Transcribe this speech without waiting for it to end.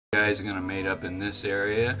guys are going to mate up in this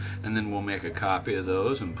area, and then we'll make a copy of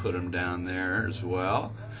those and put them down there as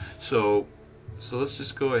well. So let's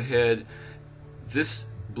just go ahead. This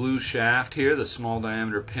blue shaft here, the small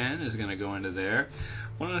diameter pin, is going to go into there.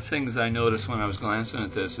 One of the things I noticed when I was glancing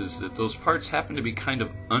at this is that those parts happen to be kind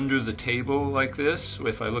of under the table like this,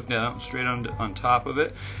 if I look down straight on top of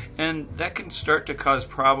it, and that can start to cause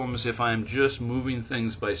problems if I'm just moving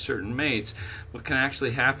things by certain mates. What can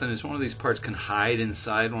actually happen is one of these parts can hide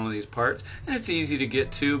inside one of these parts, and it's easy to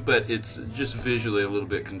get to, but it's just visually a little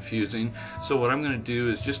bit confusing. So what I'm going to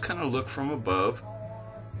do is just kind of look from above.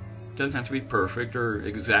 Doesn't have to be perfect or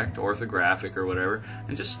exact orthographic or whatever,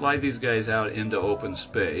 and just slide these guys out into open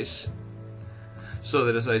space so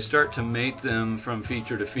that as I start to mate them from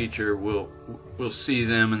feature to feature, we'll see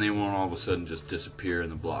them and they won't all of a sudden just disappear in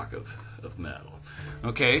the block of metal.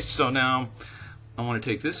 Okay, so now I want to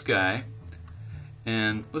take this guy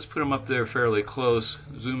and let's put him up there fairly close,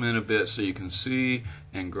 zoom in a bit so you can see,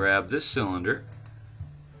 and grab this cylinder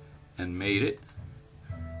and mate it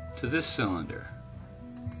to this cylinder.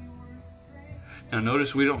 Now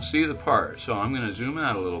notice we don't see the part, so I'm going to zoom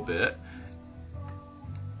out a little bit,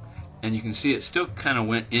 and you can see it still kind of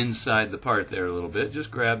went inside the part there a little bit.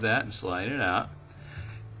 Just grab that and slide it out.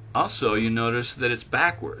 Also, you notice that it's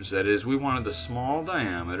backwards. That is, we wanted the small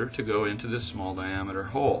diameter to go into this small diameter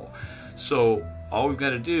hole. So all we've got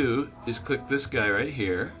to do is click this guy right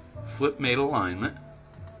here, flip mate alignment.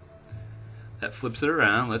 That flips it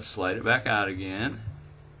around. Let's slide it back out again.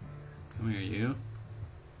 Come here, you.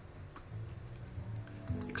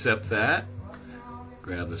 Accept that,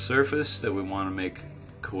 grab the surface that we want to make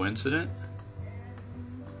coincident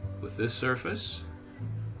with this surface,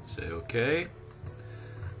 say OK.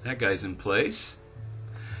 That guy's in place.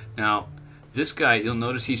 Now this guy, you'll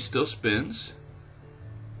notice he still spins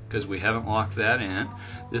because we haven't locked that in.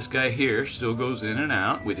 This guy here still goes in and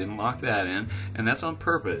out. We didn't lock that in, and that's on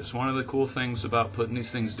purpose. One of the cool things about putting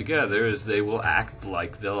these things together is they will act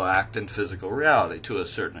like they'll act in physical reality to a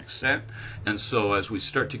certain extent. And so as we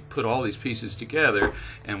start to put all these pieces together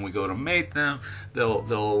and we go to mate them, they'll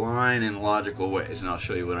align in logical ways, and I'll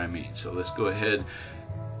show you what I mean. So let's go ahead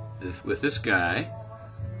with this guy.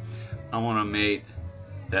 I want to mate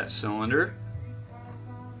that cylinder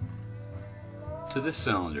to this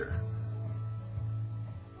cylinder.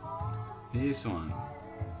 This one.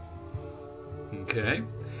 Okay,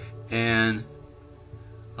 and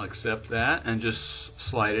I'll accept that and just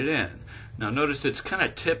slide it in. Now notice it's kind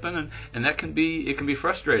of tipping, and that can be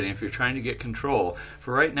frustrating if you're trying to get control.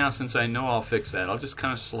 For right now, since I know I'll fix that, I'll just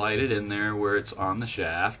kind of slide it in there where it's on the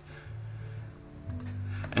shaft,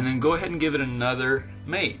 and then go ahead and give it another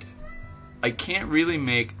mate. I can't really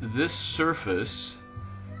make this surface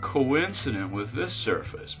coincident with this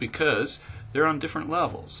surface because they're on different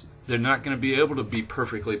levels. They're not going to be able to be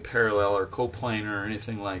perfectly parallel or coplanar or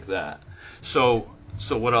anything like that. So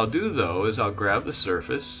what I'll do though is I'll grab the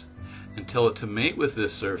surface and tell it to mate with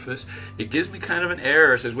this surface. It gives me kind of an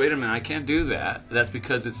error. It says, wait a minute, I can't do that. That's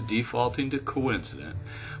because it's defaulting to coincident.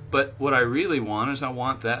 But what I really want is I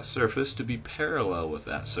want that surface to be parallel with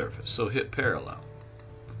that surface. So hit parallel.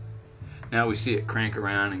 Now we see it crank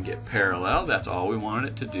around and get parallel. That's all we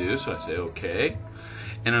wanted it to do, so I say OK.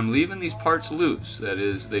 And I'm leaving these parts loose. That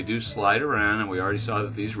is, they do slide around, and we already saw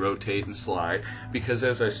that these rotate and slide, because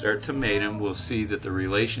as I start to mate them, we'll see that the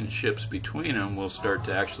relationships between them will start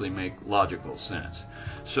to actually make logical sense.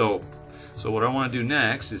 So what I want to do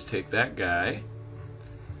next is take that guy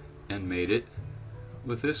and mate it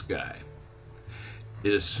with this guy.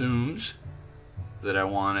 It assumes that I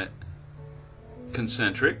want it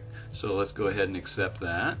concentric. So let's go ahead and accept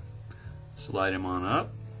that. Slide him on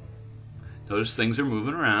up. Notice things are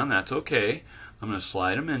moving around. That's okay. I'm going to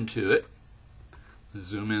slide him into it. Let's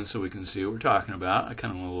zoom in so we can see what we're talking about. I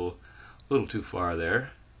kind of went a little too far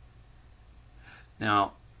there.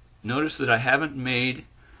 Now, notice that I haven't made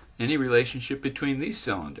any relationship between these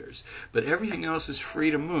cylinders, but everything else is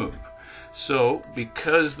free to move. So,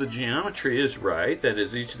 because the geometry is right, that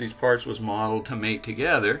is, each of these parts was modeled to mate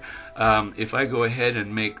together, if I go ahead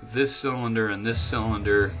and make this cylinder and this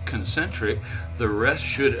cylinder concentric, the rest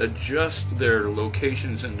should adjust their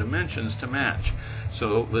locations and dimensions to match.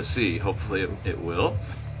 So, let's see, hopefully it will.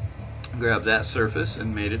 Grab that surface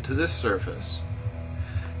and mate it to this surface.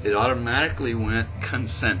 It automatically went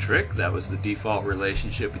concentric. That was the default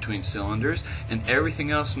relationship between cylinders, and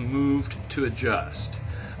everything else moved to adjust.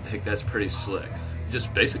 I think that's pretty slick.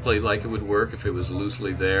 Just basically like it would work if it was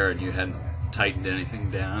loosely there and you hadn't tightened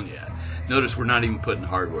anything down yet. Notice we're not even putting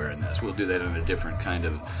hardware in this. We'll do that in a different kind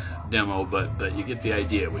of demo, but you get the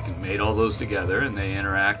idea. We can mate all those together and they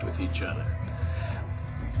interact with each other.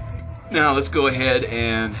 Now let's go ahead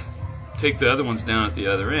and take the other ones down at the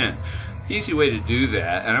other end. Easy way to do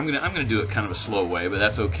that, and I'm gonna do it kind of a slow way, but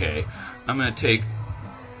that's okay. I'm gonna take,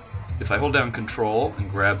 if I hold down Control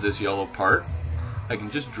and grab this yellow part, I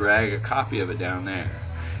can just drag a copy of it down there.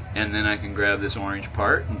 And then I can grab this orange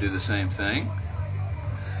part and do the same thing.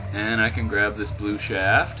 And I can grab this blue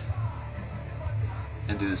shaft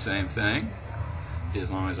and do the same thing,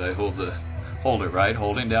 as long as I hold it right,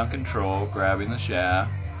 holding down Control, grabbing the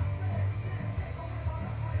shaft.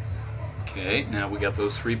 Okay, now we got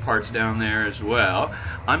those three parts down there as well.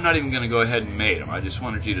 I'm not even going to go ahead and mate them. I just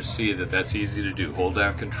wanted you to see that that's easy to do. Hold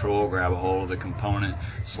down Control, grab a hold of the component,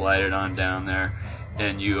 slide it on down there,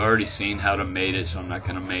 and you already seen how to mate it, so I'm not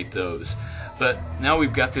going to mate those. But now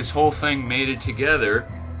we've got this whole thing mated together,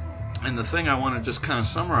 and the thing I want to just kind of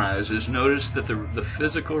summarize is notice that the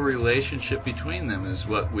physical relationship between them is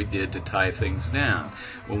what we did to tie things down.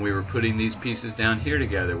 When we were putting these pieces down here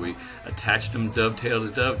together, we attached them dovetail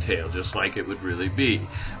to dovetail, just like it would really be.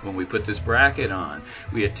 When we put this bracket on,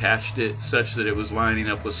 we attached it such that it was lining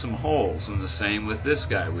up with some holes, and the same with this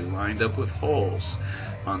guy. We lined up with holes.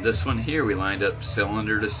 On this one here, we lined up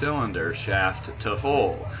cylinder to cylinder, shaft to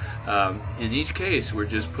hole. In each case, we're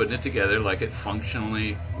just putting it together like it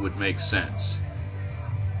functionally would make sense.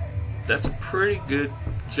 That's a pretty good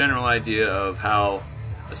general idea of how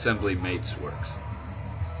assembly mates works.